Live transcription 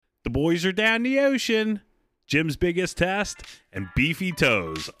boys are down the ocean. Jim's biggest test and beefy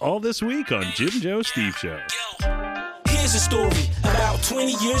toes. All this week on Jim Joe Steve Show. Here's a story about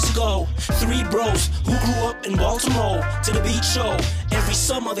 20 years ago. Three bros who grew up in Baltimore to the beach show. Every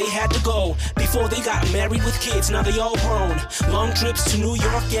summer they had to go before they got married with kids. Now they all grown. Long trips to New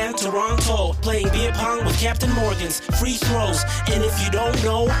York and Toronto. Playing beer pong with Captain Morgan's. Free throws. And if you don't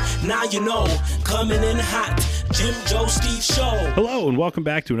know, now you know. Coming in hot. Jim Joe Steve Show. Hello and welcome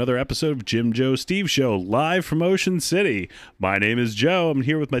back to another episode of Jim Joe Steve Show, live from Ocean City. My name is Joe. I'm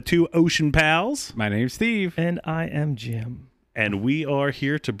here with my two ocean pals. My name's Steve. And I am Jim. And we are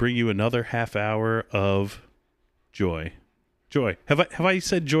here to bring you another half hour of joy. Joy. Have I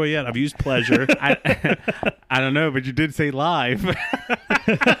said joy yet? I've used pleasure. I don't know, but you did say live. I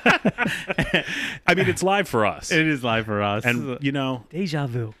mean, it's live for us. It is live for us. And, you know, Deja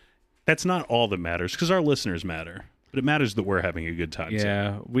vu. that's not all that matters because our listeners matter. But it matters that we're having a good time.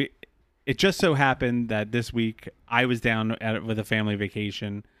 yeah, it just so happened that this week I was down with a family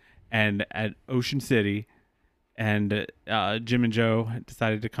vacation and at Ocean City, and Jim and Joe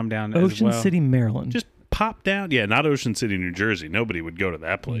decided to come down as Ocean well. City, Maryland. Just pop down. Yeah, not Ocean City, New Jersey. Nobody would go to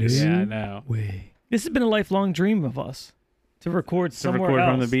that place. Yeah, I know. Way. This has been a lifelong dream of us to record To somewhere record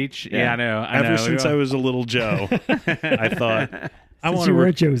else. from the beach. Yeah. Yeah, I know. Ever since I was a little Joe, I thought I Since want you were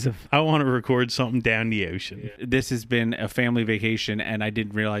a to. Joseph. I want to record something down the ocean. This has been a family vacation, and I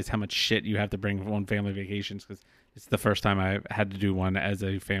didn't realize how much shit you have to bring on family vacations because it's the first time I had to do one as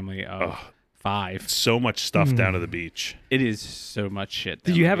a family of 5. So much stuff down to the beach. It is so much shit.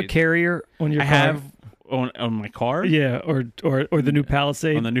 Did you have a carrier on your I car? have on my car. Yeah, or the new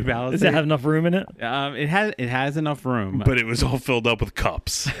Palisade. On the new Palisade. Does it have enough room in it? It has enough room. But it was all filled up with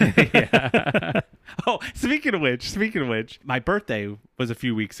cups. Yeah. Oh, speaking of which, my birthday was a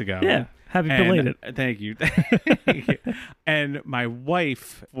few weeks ago. Yeah. Happy And- belated. Thank you. Thank you. And my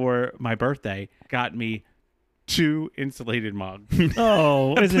wife, for my birthday, got me 2 insulated mugs.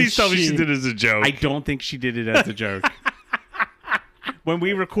 Oh, isn't Please tell me she did it as a joke. I don't think she did it as a joke. When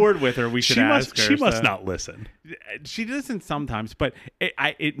we record with her, we should she ask must. her. She must so- not listen. She listens sometimes, but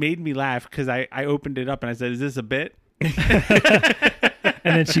it made me laugh because I opened it up and I said, "Is this a bit?"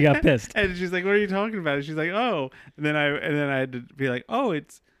 And then she got pissed. And she's like, "What are you talking about?" And she's like, "Oh," and then I had to be like, "Oh,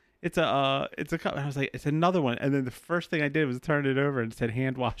 it's a cup." And I was like, "It's another one." And then the first thing I did was turn it over and it said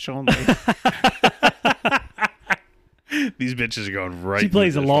hand wash only. These bitches are going right. She into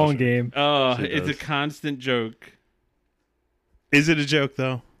plays the a long dishwasher. game. Oh, She it's does. a constant joke. Is it a joke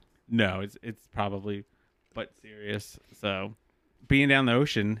though? No, it's probably, but serious. So, being down the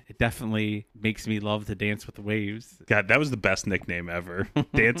ocean, it definitely makes me love to dance with the waves. God, that was the best nickname ever.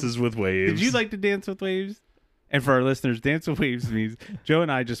 Dances with waves. Did you like to dance with waves? And for our listeners, dance with waves means Joe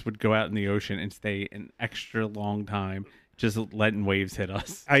and I just would go out in the ocean and stay an extra long time, just letting waves hit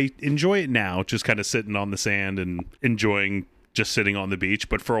us. I enjoy it now, just kind of sitting on the sand and enjoying just sitting on the beach.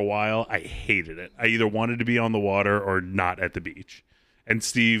 But for a while, I hated it. I either wanted to be on the water or not at the beach. And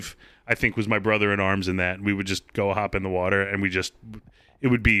Steve, I think, was my brother in arms in that. We would just go hop in the water, and it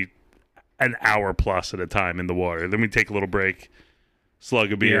would be an hour plus at a time in the water. Then we'd take a little break,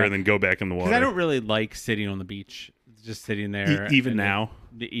 slug a beer, Yeah. and then go back in the water. Because I don't really like sitting on the beach, just sitting there. Even and now?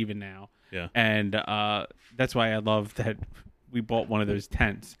 Even now. Yeah. And that's why I love that we bought one of those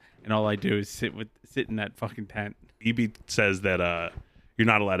tents, and all I do is sit in that fucking tent. EB says that you're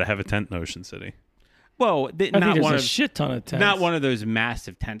not allowed to have a tent in Ocean City. Well, I think not there's one a of shit ton of tents. not one of those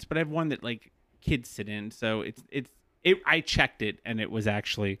massive tents, but I have one that like kids sit in. So I checked it, and it was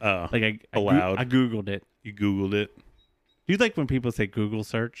actually like I allowed. I googled it. You Googled it. Do you like when people say Google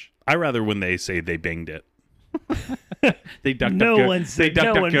search? I rather when they say they binged it. They ducked No up. one They said- ducked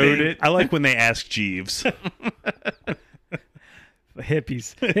no up one code binged. it. I like when they ask Jeeves.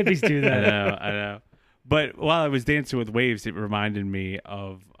 Hippies do that. I know. But while I was dancing with waves, it reminded me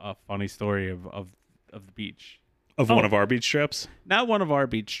of a funny story of the beach. Of one of our beach trips. Not one of our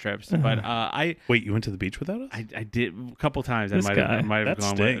beach trips, but I Wait, you went to the beach without us? I did a couple times. This I guy. might have That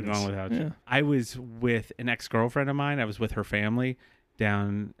gone stings. without Yeah. you. I was with an ex-girlfriend of mine. I was with her family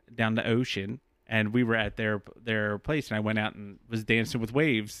down the ocean, and we were at their place. And I went out and was dancing with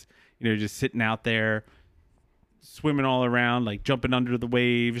waves. You know, just sitting out there, swimming all around, like jumping under the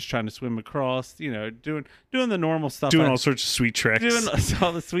waves, trying to swim across. You know, doing the normal stuff. Doing all sorts of sweet tricks. Doing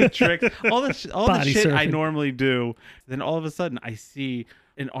all the sweet tricks, all the shit Body I surfing. normally do. Then all of a sudden, I see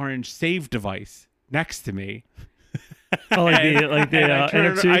an orange save device next to me. Oh, like the And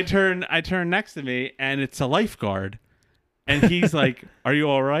inner tube? I turn next to me, and it's a lifeguard, and he's like, "Are you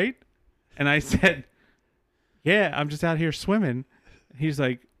all right?" And I said, "Yeah, I'm just out here swimming." He's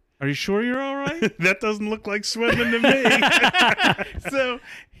like, Are you sure you're all right? That doesn't look like swimming to me. So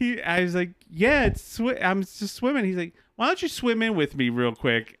I was like, yeah, I'm just swimming. He's like, why don't you swim in with me real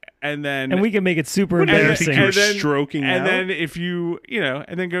quick? And then And we can make it super I think embarrassing. you were stroking and out. then if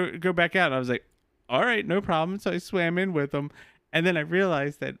and then go back out. And I was like, all right, no problem. So I swam in with him, and then I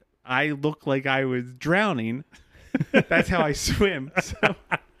realized that I looked like I was drowning. That's how I swim.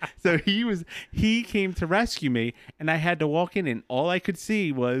 So he came to rescue me, and I had to walk in, and all I could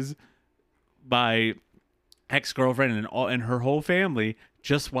see was my ex-girlfriend and her whole family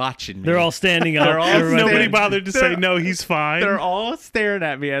just watching me. They're all standing up. They're all Everybody- Nobody standing- bothered to say, no, he's fine. They're all staring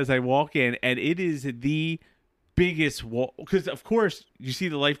at me as I walk in, and it is the biggest wall. Because, of course, you see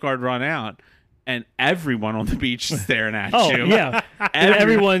the lifeguard run out, and everyone on the beach is staring at Oh, you. yeah. And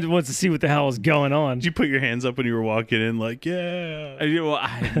everyone wants to see what the hell is going on. Did you put your hands up when you were walking in like, yeah, Well,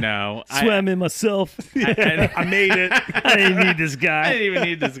 I know. Swam in myself. I made it. I didn't need this I guy. didn't even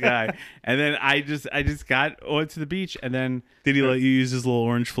need this guy. And then I just got onto the beach, and then Did he let you use his little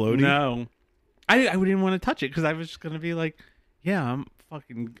orange floaty? no, I didn't want to touch it because I was just gonna be like, yeah,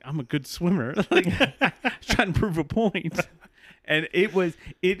 I'm a good swimmer. Like trying to prove a point. And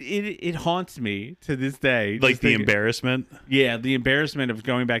it haunts me to this day. Like Just the thinking- embarrassment? Yeah, the embarrassment of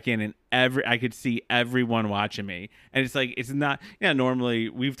going back in and I could see everyone watching me. And it's like, it's not, normally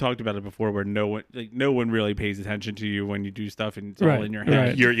we've talked about it before where no one really pays attention to you when you do stuff and it's all Right, in your head.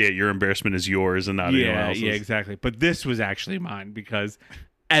 right. Your embarrassment is yours and not anyone Yeah, else's. yeah, exactly. But this was actually mine because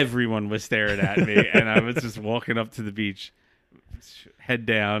everyone was staring at me and I was just walking up to the beach, head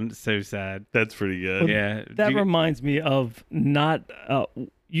down, so sad. That's pretty good. Yeah. That reminds me of not.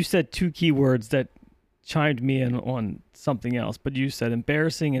 You said two key words that chimed me in on something else, but you said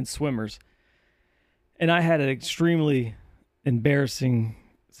embarrassing and swimmers. And I had an extremely embarrassing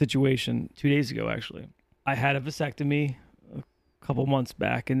situation 2 days ago, actually. I had a vasectomy a couple months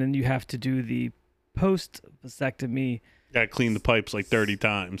back, and then you have to do the post vasectomy. Got to clean the pipes like 30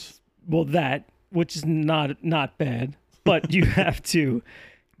 times. Well, that, which is not bad, but you have to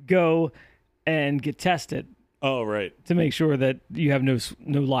go and get tested Oh, right. to make sure that you have no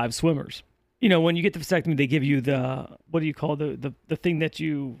live swimmers. You know, when you get the vasectomy, they give you the, what do you call the thing that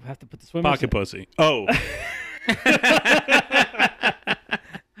you have to put the swimmers Pocket in? pussy. Oh,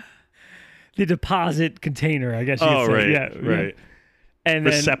 The deposit container, I guess you oh, could say. right. Yeah, Right. And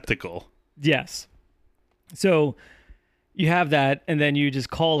then, Receptacle. yes. So you have that, and then you just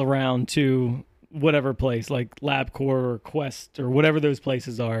call around to whatever place, like LabCorp or Quest or whatever those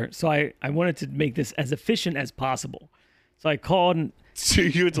places are. So I wanted to make this as efficient as possible. So I called and So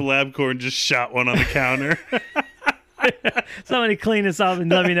you went to LabCorp and just shot one on the counter. somebody clean this up and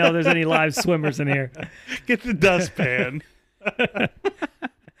let me know if there's any live swimmers in here. Get the dustpan.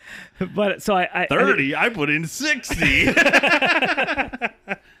 But so I 30. I put in 60.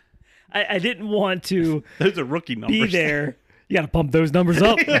 I didn't want to Those are rookie numbers. be there. You got to pump those numbers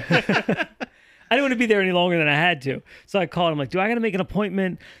up. I didn't want to be there any longer than I had to. So I called. I'm like, do I got to make an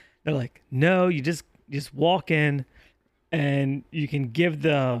appointment? They're like, no, you just walk in and you can give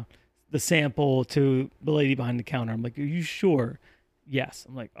the sample to the lady behind the counter. I'm like, are you sure? Yes.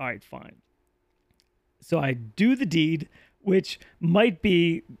 I'm like, all right, fine. So I do the deed, which might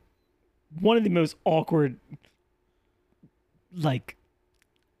be one of the most awkward, like,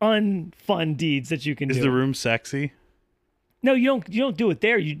 unfun deeds that you can Is do. the room sexy? No, you don't do it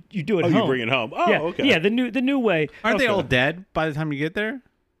there. You do it Oh, home. you bring it home. Oh, yeah, okay. yeah. The new way. Aren't they Okay. all dead by the time you get there?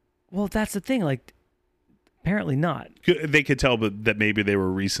 Well, that's the thing. Like, apparently not. They could tell that maybe they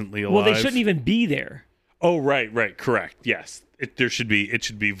were recently alive. Well, they shouldn't even be there. Oh, right. Correct. Yes. It should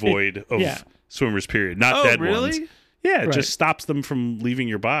be void of yeah. swimmers, period. Not Oh, dead really? ones. Yeah, it Right. just stops them from leaving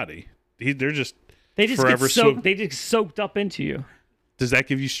your body. They're just They just forever get soaked. swim- They just soaked up into you. Does that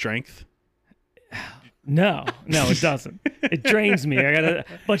give you strength? No, it doesn't. It drains me. I got a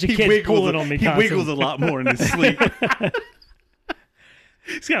bunch of kids pulling on me. He constantly. wiggles a lot more in his sleep.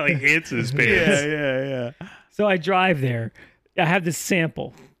 He's got like ants in his pants. yeah. So I drive there. I have this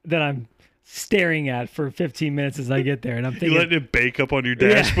sample that I'm staring at for 15 minutes as I get there, and I'm You thinking, letting it bake up on your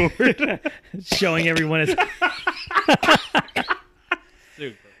dashboard? showing everyone it's.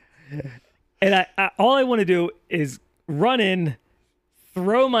 And I all I want to do is run in,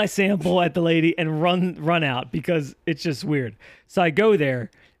 throw my sample at the lady, and run out because it's just weird. So I go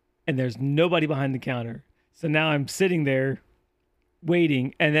there, and there's nobody behind the counter. So now I'm sitting there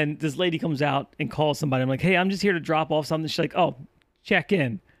waiting, and then this lady comes out and calls somebody. I'm like, hey, I'm just here to drop off something. She's like, oh, check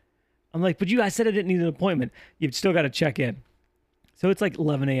in. I'm like, but you guys said I didn't need an appointment. You've still got to check in. So it's like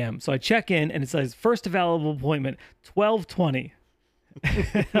 11 a.m. So I check in, and it says first available appointment, 12:20.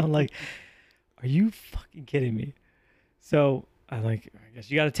 I'm like, are you fucking kidding me? So I'm like, I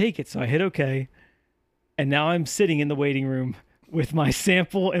guess you got to take it. So I hit okay. And now I'm sitting in the waiting room with my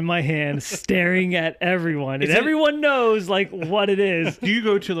sample in my hand, staring at everyone. And everyone knows, like, what it is. Do you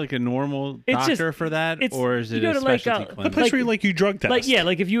go to, like, a normal It's doctor just- for that? it's- Or is you it go a to, like, specialty The clinic? place where you drug test.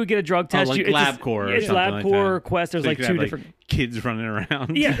 Like if you would get a drug test, like it's just- LabCorp or it's something like LabCorp that. or Quest. There's So you like could two have, different. kids running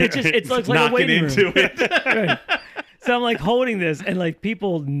around. Yeah, it's like a knocking waiting into room. it. Right. So I'm like holding this, and like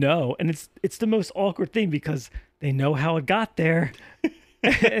people know, and it's the most awkward thing because they know how it got there,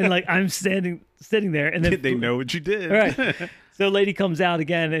 and like I'm sitting there, and then They know what you did. right. So a lady comes out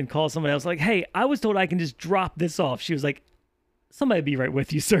again and calls somebody else, like, "Hey, I was told I can just drop this off." She was like, "Somebody be right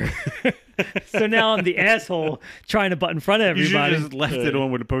with you, sir." So now I'm the asshole trying to butt in front of You should everybody. have just left it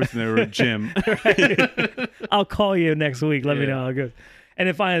on with a post in there or Jim. I'll call you next week. Let me Yeah. know how it goes. And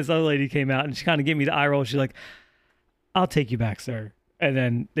then finally, this other lady came out and she kind of gave me the eye roll. She's like, "I'll take you back, sir." And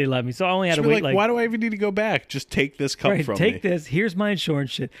then they let me. So I only had to She'd be wait like, why do I even need to go back? Just take this cup right, from take me. this. Here's my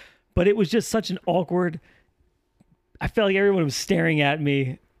insurance shit. But it was just such an awkward. I felt like everyone was staring at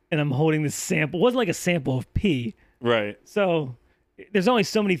me, and I'm holding this sample. It wasn't like a sample of pee. Right. So there's only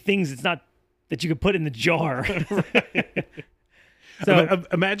so many things it's not that you could put in the jar. So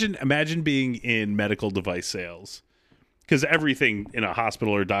Imagine being in medical device sales, because everything in a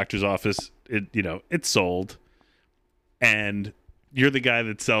hospital or doctor's office, it's sold, and you're the guy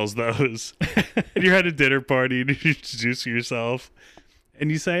that sells those. And you're at a dinner party and you introduce yourself,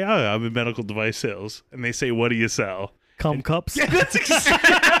 and you say, "Oh, I'm in medical device sales," and they say, "What do you sell?" cum cups. That's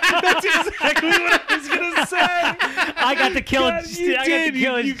exactly what I was gonna say. I got to kill it. You I did. got to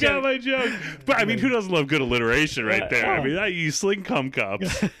kill You his got joke. my joke. But I mean, who doesn't love good alliteration right there? I mean, you sling cum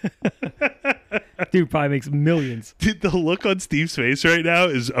cups. Dude probably makes millions. Dude, the look on Steve's face right now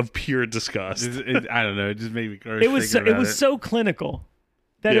is of pure disgust. I don't know. It just made me gross. It was thinking about so clinical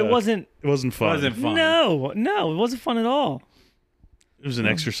that Yeah. it wasn't. It wasn't It fun. wasn't fun. No, it wasn't fun at all. It was an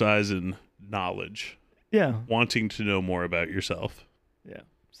exercise in knowledge, Yeah, wanting to know more about yourself. yeah.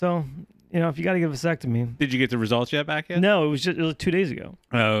 So if you got to get a vasectomy, Did you get the results yet? no, it was 2 days ago.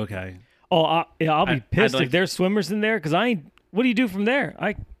 Oh, okay. Oh, I'll be pissed I'd if there's swimmers in there because I ain't. What do you do from there?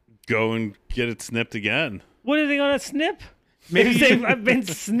 Go and get it snipped again. What are they gonna snip? Maybe Maybe I've been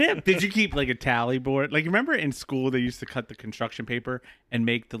snipped. Did you keep like a tally board? Like, remember in school they used to cut the construction paper and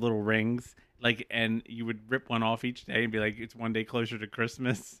make the little rings? Like, and you would rip one off each day and be like, it's one day closer to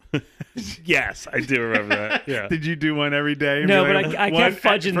Christmas. Yes, I do remember that. Yeah. Did you do one every day? and No, be but like, I one kept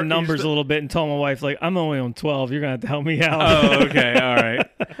fudging the for each numbers day? a little bit and told my wife, like, I'm only on 12. You're gonna have to help me out. Oh, okay, all right.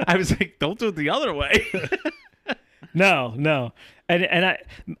 I was like, don't do it the other way. No, and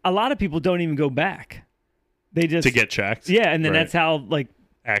a lot of people don't even go back. They just To get checked. yeah, and then Right. that's how like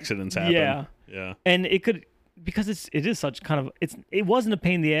Accidents happen. Yeah. Yeah. and it could because it is such kind of it wasn't a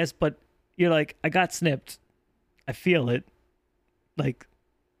pain in the ass, but you're like I got snipped, I feel it, like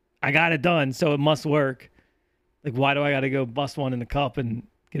I got it done, so it must work. Like why do I got to go bust one in the cup and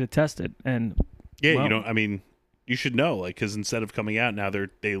get it tested? And Yeah, well, you don't. I mean, you should know, like, because instead of coming out now, they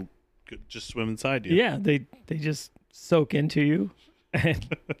could just swim inside you. Yeah, they just soak into you,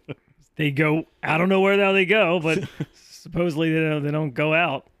 and they go. I don't know where the hell they go, but supposedly they don't go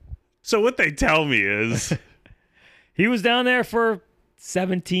out. So what they tell me is, He was down there for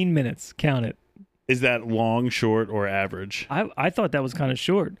 17 minutes. Count it. is that long, short, or average? I thought that was kind of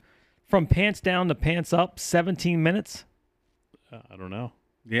short. From pants down to pants up, 17 minutes. I don't know.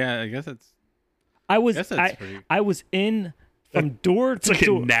 Yeah, I guess it's. I was Guess that's pretty- I was in from door It's to like a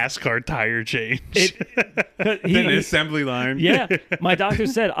door. NASCAR tire change. An assembly line. Yeah, my doctor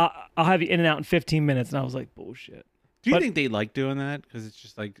said I'll have you in and out in 15 minutes, and I was like, bullshit. Do you But- think they like doing that? Because it's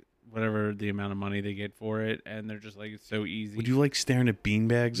just like whatever the amount of money they get for it, and they're just like it's so easy. Would you like staring at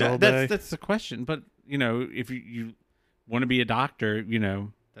beanbags all day? That's the question. But if you want to be a doctor,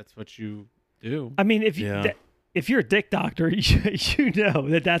 that's what you do. I mean, Yeah. if you're a dick doctor, you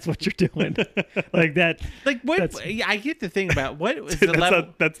know that's what you're doing. Like that. Like what? That's- I get the thing about what is the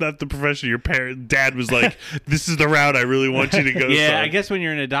level. that's not the profession. Your dad was like, "This is the route I really want you to go." Yeah, son." I guess when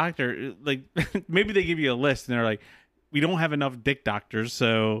you're in a doctor, like maybe they give you a list and they're like, we don't have enough dick doctors.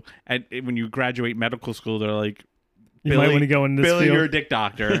 So when you graduate medical school, they're like, You might want to go in this Billy, field. you're a dick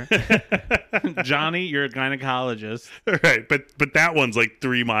doctor. Johnny, you're a gynecologist. right. But that one's like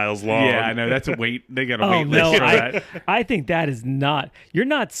 3 miles long. Yeah, I know. That's a wait. They got a Oh wait list no, for that. I think that is not. You're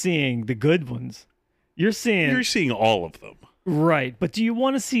not seeing the good ones. You're seeing You're seing all of them. right, but do you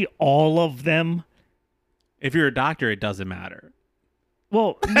want to see all of them? If you're a doctor, it doesn't matter.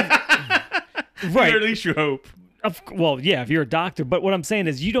 Well, Or at right. least you hope. Well, yeah, if you're a doctor, but what I'm saying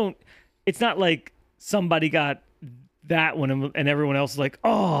is you don't. It's not like somebody got that one and everyone else is like,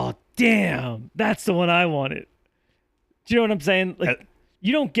 oh damn, that's the one I wanted. Do you know what I'm saying? Like,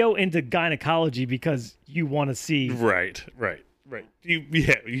 you don't go into gynecology because you want to see. Right.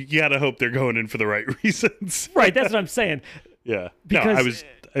 You gotta hope they're going in for the right reasons. Right. That's what I'm saying. Yeah. Because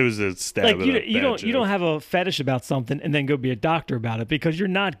it was a stab. Like at you, a you bad don't joke. have a fetish about something and then go be a doctor about it, because you're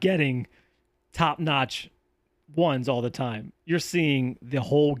not getting top notch ones all the time. You're seeing the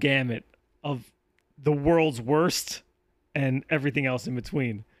whole gamut of the world's worst and everything else in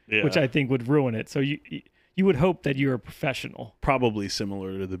between, which I think would ruin it. So you would hope that you're a professional. Probably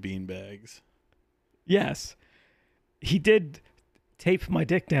similar to the beanbags. Yes, he did tape my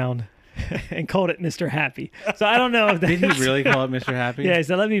dick down and called it Mr. Happy. So I don't know if Did he really call it Mr. Happy? Yeah, he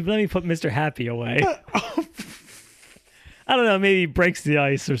said, let me put Mr. Happy away. I don't know, maybe he breaks the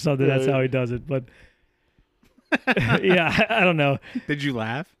ice or something. That's how he does it. But yeah, I don't know. Did you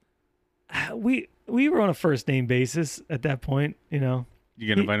laugh? We were on a first name basis at that point, you know. You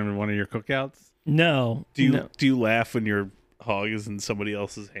gonna invite him to one of your cookouts? No. Do you laugh when your hog is in somebody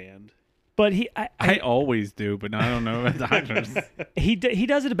else's hand? But I always do, but I don't know about doctors. he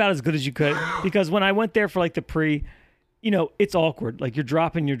does it about as good as you could, because when I went there for like the pre, you know, it's awkward. Like, you're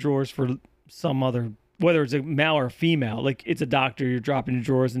dropping your drawers for some other, whether it's a male or a female. Like, it's a doctor, you're dropping your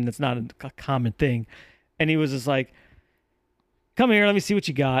drawers, and it's not a common thing. And he was just like, "Come here, let me see what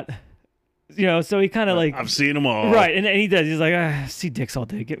you got." You know, so he kind of like, I've seen them all. right, and he does. He's like, "I see dicks all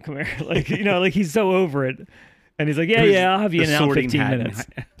day. Come here," like, you know, like he's so over it. And he's like, "Yeah, I'll have you in now in 15 minutes."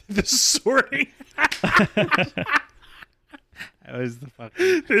 The sorting. That was the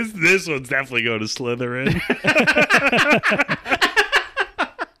fucking. This one's definitely going to Slytherin.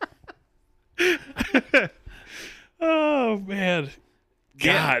 Oh man,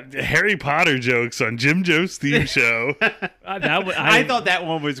 God, Harry Potter jokes on Jim Joe Steve show. I thought that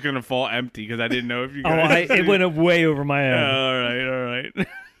one was gonna fall empty because I didn't know if you guys. It went way over my head. All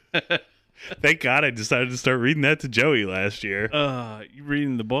right. Thank God I decided to start reading that to Joey last year. You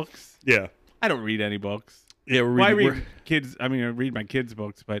reading the books? Yeah, I don't read any books. yeah, we're Well, I reading. read kids. I mean, I read my kids'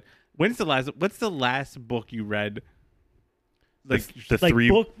 books. But what's the last book you read? Like the Like three,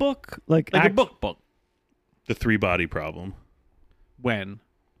 book, like a book. the 3-body problem. When?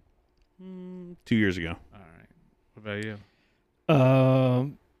 2 years ago. All right. What about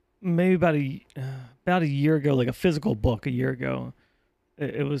you? Maybe about a year ago, like a physical book. A year ago,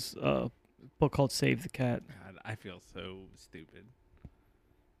 it was a book called Save the Cat. God, I feel so stupid.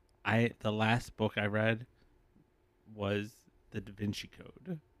 The last book I read was The Da Vinci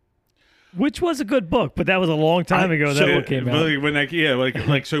Code. Which was a good book, but that was a long time ago that book came out. Really, when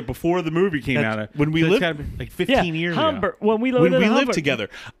so before the movie came out, when we so it's lived- gotta be like 15 years ago. When we When lived, we in lived Humber- together,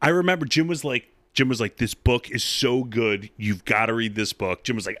 I remember Jim was like, "This book is so good. You've got to read this book."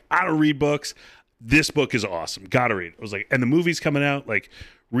 Jim was like, "I don't read books. This book is awesome. Got to read it." I was like, "And the movie's coming out. Like,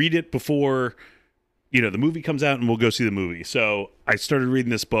 read it before, the movie comes out, and we'll go see the movie." So I started reading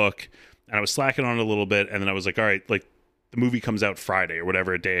this book, and I was slacking on it a little bit, and then I was like, "All right, like the movie comes out Friday or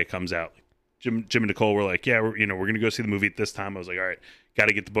whatever day it comes out." Jim and Nicole were like, "Yeah, we're gonna go see the movie at this time." I was like, "All right, got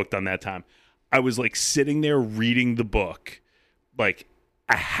to get the book done that time." I was like sitting there reading the book, like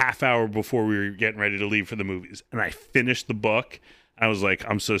a half hour before we were getting ready to leave for the movies, and I finished the book. I was like,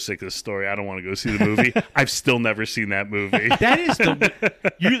 "I'm so sick of this story. I don't want to go see the movie." I've still never seen that movie. That is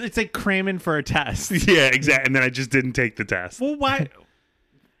it's like cramming for a test. Yeah, exactly. And then I just didn't take the test. Well, why?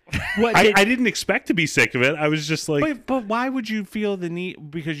 I didn't expect to be sick of it. I was just like, But why would you feel the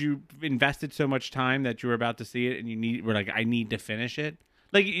need? Because you invested so much time that you were about to see it, and I need to finish it.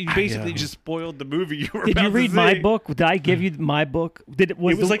 Like, you basically just spoiled the movie you were Did about you read to my see. book? Did I give you my book? it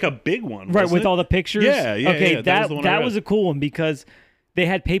was like a big one, right wasn't with it? all the pictures. Yeah, yeah, Okay, yeah, that was the one I that read. was a cool one because they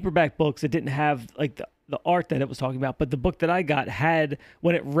had paperback books that didn't have like the art that it was talking about. But the book that I got had,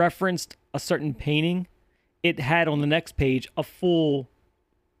 when it referenced a certain painting, it had on the next page a full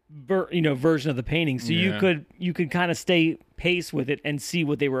version of the painting, so Yeah. you could kind of stay pace with it and see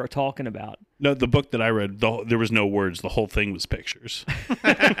what they were talking about. No, the book that I read, there was no words. The whole thing was pictures.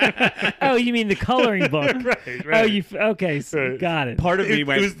 Oh, you mean the coloring book? Right. Oh, okay, so got it. Part of me It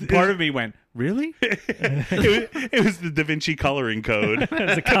went, really? it was the Da Vinci coloring code.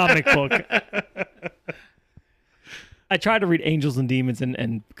 It's a comic book. I tried to read Angels and Demons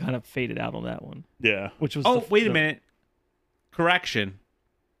and kind of faded out on that one, Yeah. which was Wait a minute. Correction.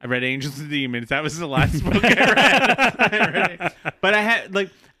 I read Angels and Demons. That was the last book I read. But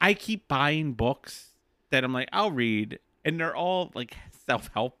I keep buying books that I'm like, I'll read, and they're all like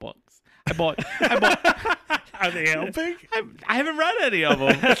self-help books. I bought. Are they helping? I haven't read any of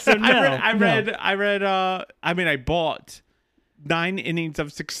them. So no, I bought 9 Innings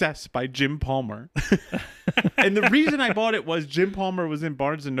of Success by Jim Palmer. And the reason I bought it was Jim Palmer was in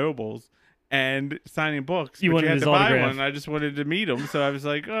Barnes and Nobles, and signing books. You but wanted had his to buy autograph. one. I just wanted to meet him, so I was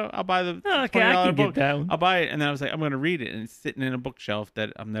like, "Oh, I'll buy the Oh, okay, $20 I can book. get that one. I'll buy it." And then I was like, "I'm going to read it," and it's sitting in a bookshelf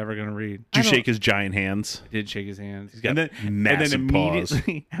that I'm never going to read. Did you shake his giant hands? I did shake his hands. got and then massive paws.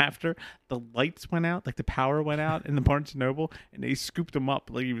 immediately after, the lights went out, like the power went out in the Barnes & Noble, and they scooped him up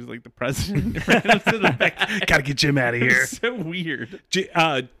like he was like the president. Ran him to the back. Gotta get Jim out of It here. was so weird.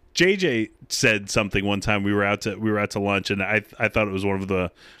 JJ said something one time. We were out to lunch, and I thought it was one of the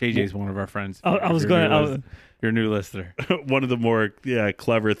JJ's one of our friends. I was You're going new to. lis- You're a new listener. one of the more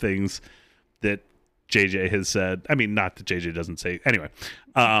clever things that JJ has said. I mean, not that JJ doesn't say anyway.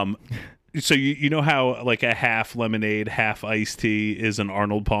 So you know how like a half lemonade, half iced tea is an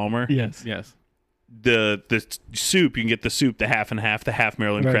Arnold Palmer. Yes. Yes. The soup, you can get the soup, the half and half, the half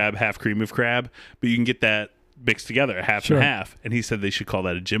Maryland Right. crab, half cream of crab, but you can get that mixed together, half Sure. and half. And he said they should call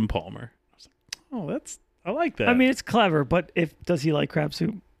that a Jim Palmer. I was like, I like that. I mean, it's clever, but does he like crab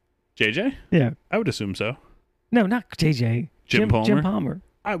soup? JJ, Yeah. I would assume so. No, not JJ. Jim Palmer? Jim Palmer.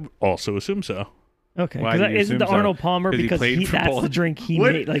 I would also assume so. Okay. Why 'Cause do you isn't assume the so? Arnold Palmer 'Cause he because played for that's Bal- the drink he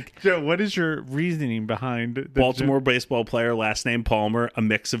What- made? Like, Joe, what is your reasoning behind the Baltimore baseball player, last name Palmer, a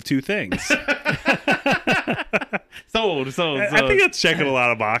mix of two things. Sold. I think that's checking a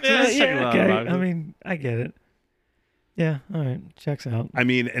lot of boxes. Yeah, it's checking a lot of okay. boxes. I mean, I get it. Yeah. All right. Checks out. I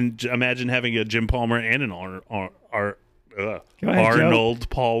mean, and imagine having a Jim Palmer and an Go ahead, Joe. Arnold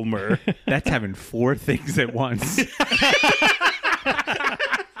Palmer. That's having four things at once.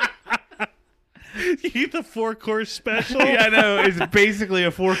 You eat the 4-course special. Yeah, I know. It's basically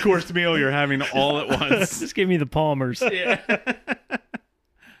a 4-course meal you're having all at once. Just give me the Palmers. So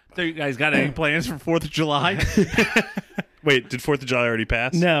you guys got any plans for 4th of July? Wait, did 4th of July already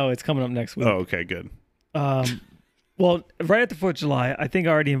pass? No, it's coming up next week. Oh, okay, good. Well, right at the 4th of July, I think I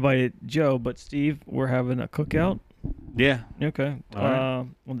already invited Joe, but Steve, we're having a cookout. Yeah. Okay. All right.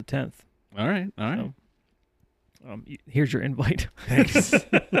 On the 10th. All right. All right. Here's your invite. Thanks.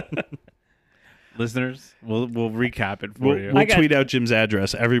 Listeners, we'll recap it for you. We'll I got- tweet out Jim's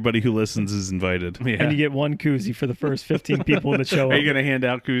address. Everybody who listens is invited. Yeah. And you get one koozie for the first 15 people that show Are up. you going to hand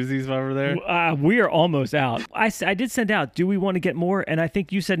out koozies while we're there? We are almost out. I did send out, do we want to get more? And I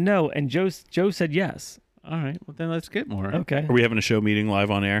think you said no, and Joe said yes. All right. Well, then let's get more. Okay. Are we having a show meeting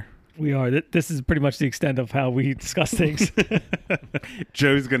live on air? We are. This is pretty much the extent of how we discuss things.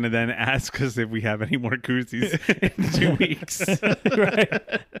 Joe's going to then ask us if we have any more koozies in 2 weeks.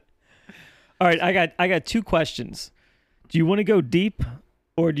 Right. All right, I got two questions. Do you want to go deep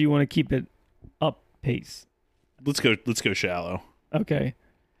or do you want to keep it up pace? Let's go shallow. Okay.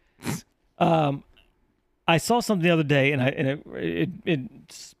 I saw something the other day and it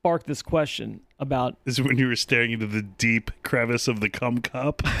sparked this question about This is when you were staring into the deep crevice of the cum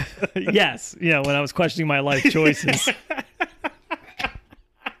cup. yes, when I was questioning my life choices. So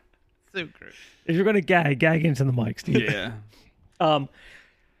great. If you're going to gag into the mic, Steve. Yeah.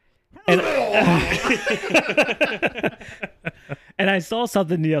 And, and I saw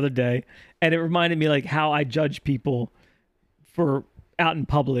something the other day, and it reminded me like how I judge people for out in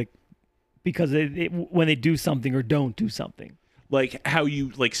public because when they do something or don't do something. Like how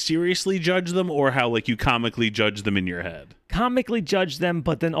you like seriously judge them, or how like you comically judge them in your head. Comically judge them,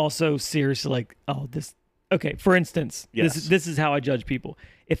 but then also seriously like, oh, this. Okay, for instance, Yes. this is how I judge people.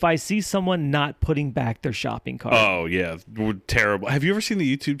 If I see someone not putting back their shopping cart, Oh yeah, we're terrible. Have you ever seen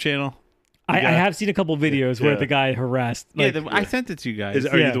the YouTube channel? I Yeah. have seen a couple videos where Yeah. the guy harassed. Like, I sent it to you guys.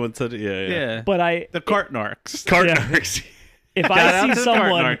 Are Yeah. you the one that? Yeah, yeah. yeah. but I The cart narcs. Cart Yeah. narcs. if Shout out I to see the cart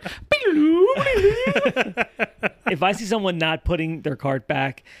someone if I see someone not putting their cart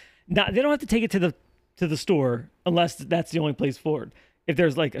back, they don't have to take it to the store unless that's the only place for it. If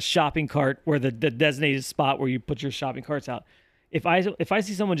there's like a shopping cart where the designated spot where you put your shopping carts out, if I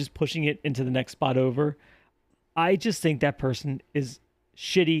see someone just pushing it into the next spot over, I just think that person is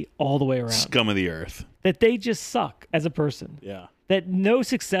shitty all the way around. Scum of the earth. That they just suck as a person. Yeah. That no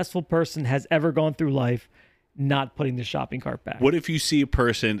successful person has ever gone through life not putting the shopping cart back. What if you see a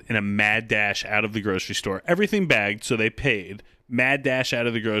person in a mad dash out of the grocery store, everything bagged, so they paid, mad dash out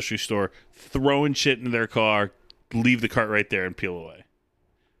of the grocery store, throwing shit into their car, leave the cart right there and peel away?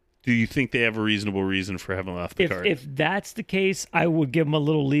 Do you think they have a reasonable reason for having left the cart? If that's the case, I would give them a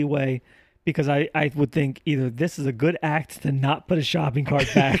little leeway because I would think either this is a good act to not put a shopping cart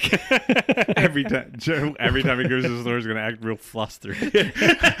back. Every time he goes to the store, he's going to act real flustered.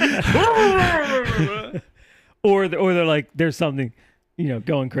 or they're like, there's something,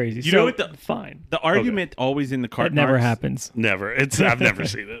 going crazy. You know what fine. The argument always in the cart That never narcs- happens. Never. I've never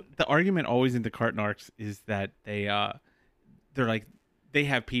seen it. The argument always in the cart narcs is that they're like they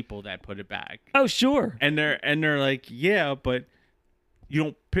have people that put it back, Oh, sure. and they're like, yeah, but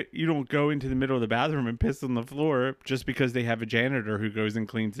you don't go into the middle of the bathroom and piss on the floor just because they have a janitor who goes and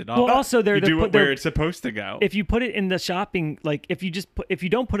cleans it up. Well, also you do it where it's supposed to go. If you put it in the shopping, like if you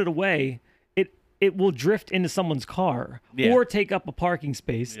don't put it away, it will drift into someone's car or take up a parking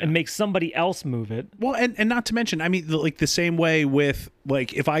space and make somebody else move it. Well, and not to mention, I mean, like the same way with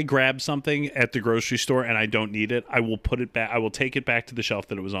like if I grab something at the grocery store and I don't need it, I will put it back. I will take it back to the shelf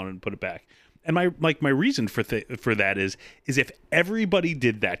that it was on and put it back. And my reason for that is if everybody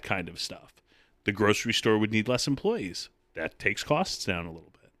did that kind of stuff, the grocery store would need less employees. That takes costs down a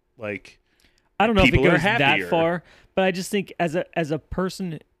little bit. Like, I don't know if it people are goes that happier. far, but I just think as a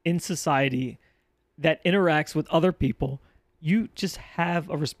person in society that interacts with other people, you just have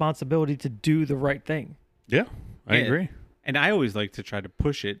a responsibility to do the right thing. Yeah, I agree. And I always like to try to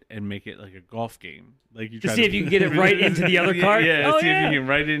push it and make it like a golf game. Like you To try see if you can get it right into the other cart. Yeah, Oh, see yeah. if you can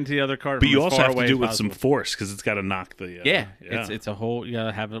right into the other cart. But from you as also far have to away do it as with some possible. force because it's got to knock the. Yeah, it's a whole. You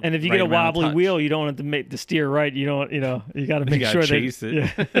gotta have it. And if you right get a amount of wobbly touch. wheel, you don't want it to make the steer right. You don't, you got to make gotta sure chase that.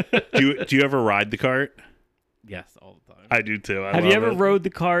 it. Yeah. Do you ever ride the cart? Yes, all the time. I do too. I Have you love ever it. rode the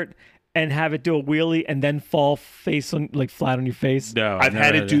cart and have it do a wheelie and then fall face on, like flat on your face? No, I've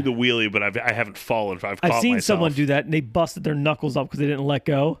had it do the. the wheelie, but I haven't fallen. I've I've caught seen myself. someone do that and they busted their knuckles up because they didn't let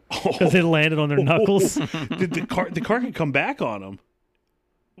go because they landed on their knuckles. the car can come back on them.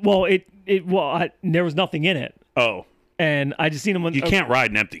 Well, there was nothing in it, Oh, and I just seen them. you can't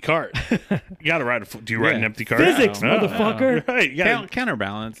ride an empty cart. You got to ride do you ride an empty cart? Physics, No. motherfucker. Right, you got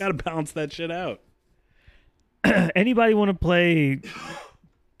Counterbalance. to balance that shit out. Anybody want to play?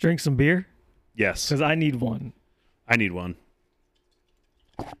 Drink some beer Yes, because I need one. I need one.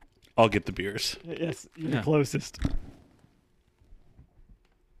 I'll get the beers. Yes, you're the closest.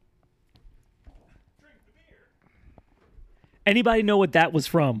 Anybody know what that was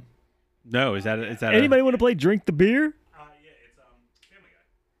from? No, is that Anybody want to play Drink the Beer? Yeah, it's Family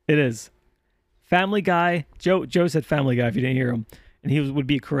Guy. It is. Family Guy. Joe said Family Guy if you didn't hear him, and he would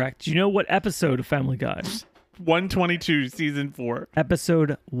be correct. Do you know what episode of Family Guy? 122 season 4?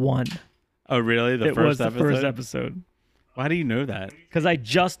 Episode 1. Oh, really? It was the first episode. Why do you know that? Because I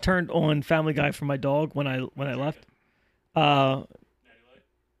just turned on Family Guy for my dog when I left.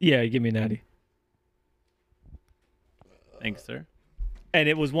 Yeah, give me a natty. Thanks, sir. And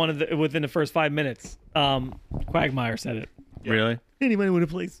it was within the first 5 minutes. Quagmire said it. Really? Anybody want to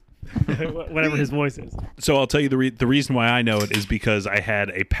please? Whatever his voice is. So I'll tell you the reason why I know it is because I had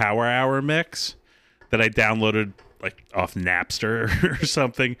a Power Hour mix that I downloaded like off Napster or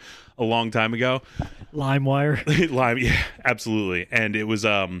something a long time ago. LimeWire. Lime, yeah, absolutely. And it was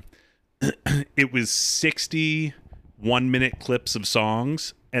it was 60 1-minute clips of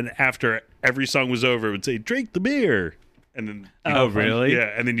songs, and after every song was over, it would say "Drink the beer," and then Oh, really?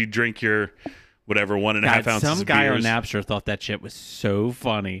 yeah, and then you drink your whatever 1.5 God, ounces some of guy beers. on Napster thought that shit was so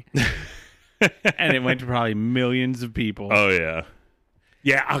funny. And it went to probably millions of people. Oh yeah,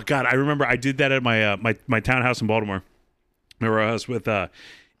 yeah. Oh god, I remember I did that at my my townhouse in Baltimore. Remember I was with it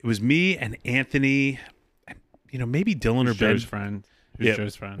was me and Anthony, and, maybe Dylan or Ben. Joe's friend. Who's Yeah.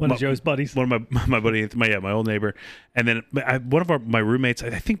 Joe's friend? One of Joe's buddies. One of my buddy, my old neighbor, and then one of my roommates.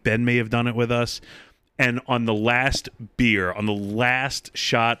 I think Ben may have done it with us. And on the last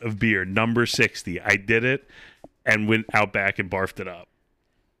shot of beer, number 60, I did it and went out back and barfed it up.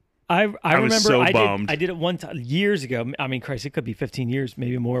 I was remember so I bummed. did it one time years ago. I mean, Christ, it could be 15 years,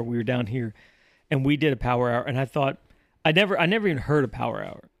 maybe more. We were down here, and we did a Power Hour, and I thought I never even heard of Power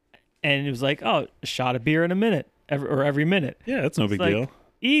Hour, and it was like, oh, a shot of beer in a minute, every minute. Yeah, that's no big It's like, deal.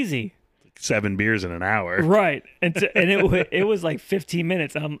 Easy, 7 beers in an hour. right? And it was like 15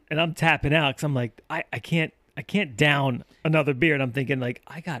 minutes. And I'm tapping out because I'm like, I can't down another beer, and I'm thinking like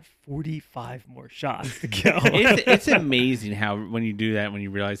I got 45 more shots to go. It's amazing how when you do that, when you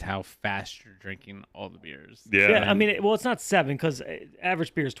realize how fast you're drinking all the beers. Yeah. Yeah, I mean, it's not 7 because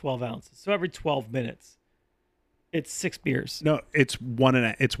average beer is 12 ounces. So every 12 minutes, it's 6 beers. No, it's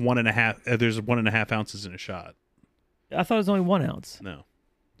 1.5. There's 1.5 ounces in a shot. I thought it was only 1 ounce. No,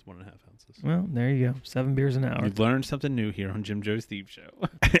 it's 1.5 ounces. Well, there you go. 7 beers an hour. You've learned something new here on Jim Joe Steve Show.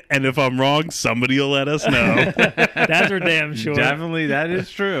 And if I'm wrong, somebody will let us know. That's for damn sure. Definitely, that is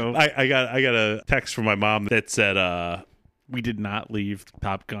true. I got a text from my mom that said, We did not leave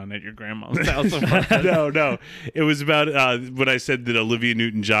Top Gun at your grandma's house. on purpose. no, it was about when I said that Olivia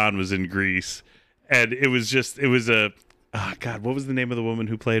Newton-John was in Grease, and it was God, what was the name of the woman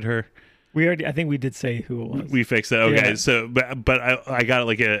who played her? I think we did say who it was. We fixed that. Okay, Yeah. so but I got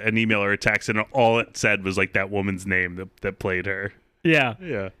like an email or a text, and all it said was like that woman's name that played her. Yeah.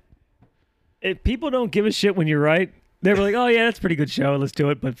 Yeah. People don't give a shit when you're right. They were like, "Oh yeah, that's a pretty good show. Let's do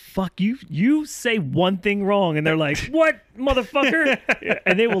it." But fuck you, you say one thing wrong, and they're like, "What, motherfucker?"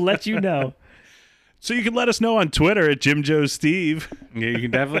 And they will let you know. So you can let us know on Twitter at Jim Joe Steve, Yeah, you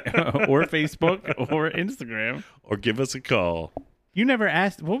can definitely, or Facebook or Instagram. or give us a call. You never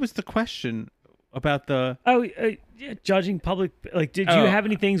asked, what was the question about the... Oh, yeah, judging public. Like, did you Oh. have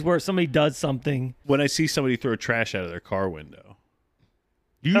any things where somebody does something? When I see somebody throw trash out of their car window.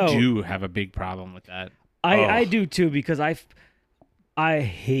 You Oh. do have a big problem with that. I do too, because I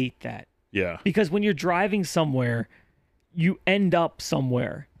hate that. Yeah. Because when you're driving somewhere, you end up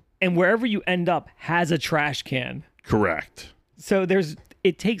somewhere, and wherever you end up has a trash can. Correct. So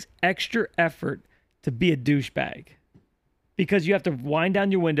it takes extra effort to be a douchebag, because you have to wind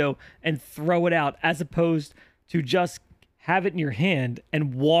down your window and throw it out, as opposed to just have it in your hand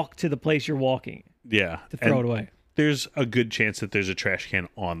and walk to the place you're walking Yeah. to throw And it away. there's a good chance that there's a trash can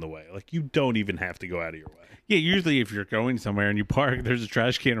on the way. Like, you don't even have to go out of your way. Yeah, usually if you're going somewhere and you park, there's a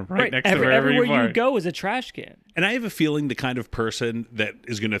trash can right next to wherever Everywhere you park. you go is a trash can. And I have a feeling the kind of person that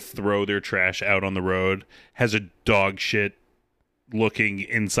is going to throw their trash out on the road has a dog shit looking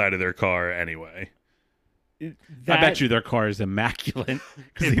inside of their car anyway. I bet you their car is immaculate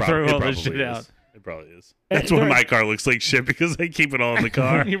because they It throw all probably this shit is. out. It probably is. That's why my car looks like shit, because I keep it all in the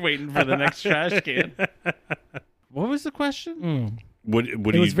car. You're waiting for the next trash can. What was the question? What It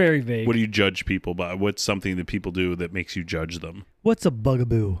do was you very vague. What do you judge people by? What's something that people do that makes you judge them? What's a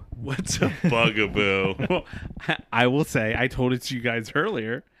bugaboo? What's a bugaboo? Well, I will say, I told it to you guys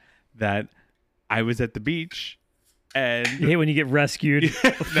earlier that I was at the beach and You hate when you get rescued,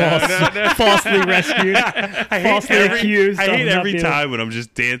 no. falsely rescued, falsely accused. I of hate not every being- time when I'm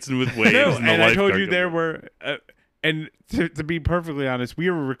just dancing with waves. no, and the and I told lifeguard you goes, there were, and to be perfectly honest, we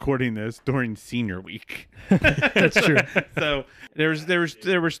were recording this during senior week. That's true. So there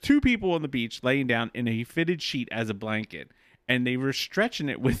was two people on the beach laying down in a fitted sheet as a blanket, and they were stretching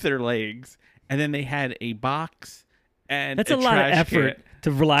it with their legs, and then they had a box and That's a lot of trash effort can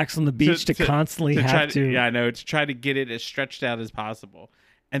to relax on the beach to constantly try have to. Yeah, I know, to try to get it as stretched out as possible.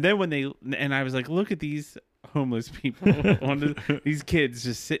 And then and I was like, look at these homeless people, these kids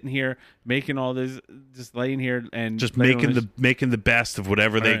just sitting here making all this, just laying here and just laying on making the best of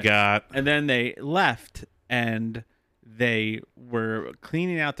whatever they Right. got. And then they left and they were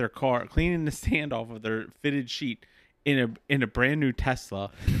cleaning out their car, cleaning the sand off of their fitted sheet in a brand new Tesla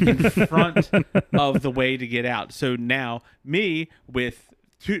in front of the way to get out. So now me with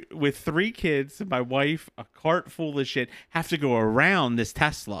three kids, my wife, a cart full of shit, have to go around this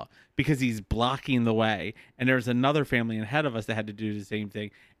Tesla because he's blocking the way. And there's another family ahead of us that had to do the same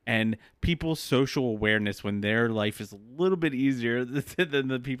thing. And people's social awareness when their life is a little bit easier than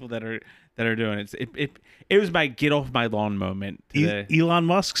the people that are doing it. It was my get off my lawn moment today. Elon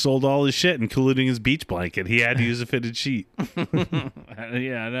Musk sold all his shit, including his beach blanket. He had to use a fitted sheet. Yeah,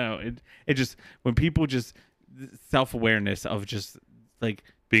 I know. It just, when people just self-awareness of just like,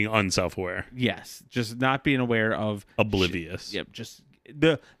 Being unself-aware. yes, just not being aware of Oblivious. Yep, just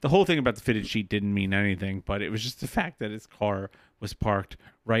the whole thing about the fitted sheet didn't mean anything, but it was just the fact that his car was parked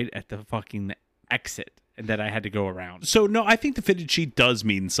right at the fucking exit and that I had to go around. So, no, I think the fitted sheet does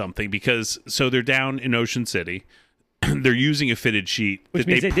mean something, because so they're down in Ocean City. They're using a fitted sheet. Which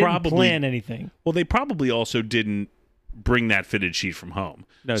that means they probably didn't plan anything. Well, they probably also didn't bring that fitted sheet from home.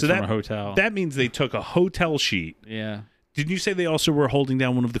 No, it's so from that, a hotel. That means they took a hotel sheet. Yeah. Didn't you say they also were holding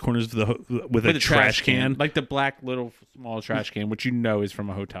down one of the corners of the with a trash can? Like the black little small trash can, which you know is from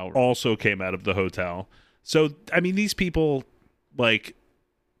a hotel room. Also came out of the hotel. So, I mean, these people, like,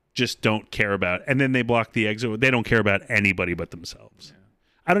 just don't care about, and then they block the exit. They don't care about anybody but themselves. Yeah.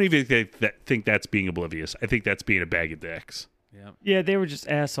 I don't even think that's being oblivious. I think that's being a bag of dicks. Yeah. Yeah, they were just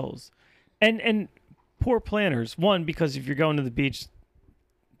assholes, and poor planners. One, because if you're going to the beach,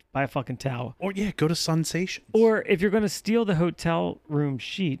 buy a fucking towel. Or yeah, go to Sunsations. Or if you're going to steal the hotel room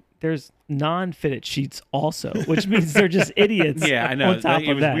sheet, there's non-fitted sheets also, which means they're just idiots. Yeah, I know. On top it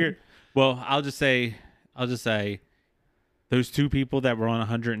of was that, weird. Well, I'll just say, those two people that were on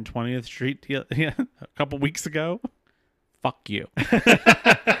 120th Street a couple weeks ago, fuck you.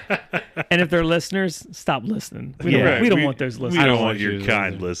 and if they're listeners, stop listening. We Yeah, don't want those We listeners. don't don't want want your you to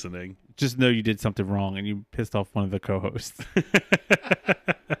kind listen. listening. Just know you did something wrong and you pissed off one of the co-hosts.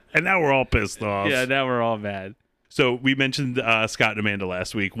 And now we're all pissed off. Yeah, now we're all mad. So we mentioned Scott and Amanda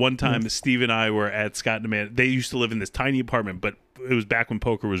last week. One time, Steve and I were at Scott and Amanda. They used to live in this tiny apartment, but it was back when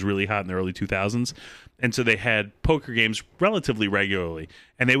poker was really hot in the early 2000s. And so they had poker games relatively regularly.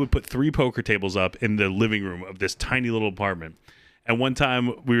 And they would put 3 poker tables up in the living room of this tiny little apartment. And one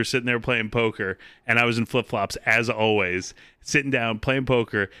time we were sitting there playing poker, and I was in flip-flops as always, sitting down playing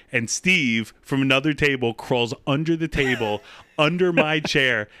poker, and Steve from another table crawls under the table, under my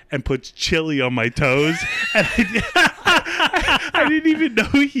chair, and puts chili on my toes. And I didn't even know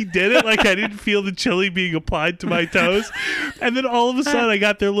he did it. Like, I didn't feel the chili being applied to my toes. And then all of a sudden I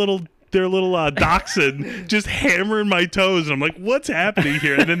got their little dachshund just hammering my toes, and I'm like, what's happening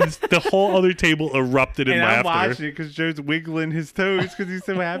here? And then the whole other table erupted in And I'm laughter. watching it because Joe's wiggling his toes because he's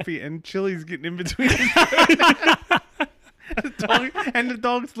so happy, and Chili's getting in between his toes. The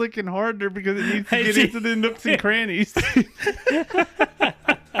dog's licking harder because it needs to get into the nooks and crannies.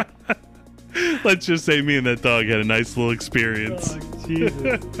 Let's just say me and that dog had a nice little experience. Oh,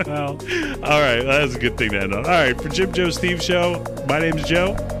 Jesus. Wow. All right, well, that's a good thing to end on. All right, for Jim, Joe, Steve show, my name's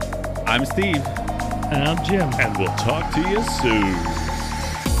Joe. I'm Steve. And I'm Jim. And we'll talk to you soon.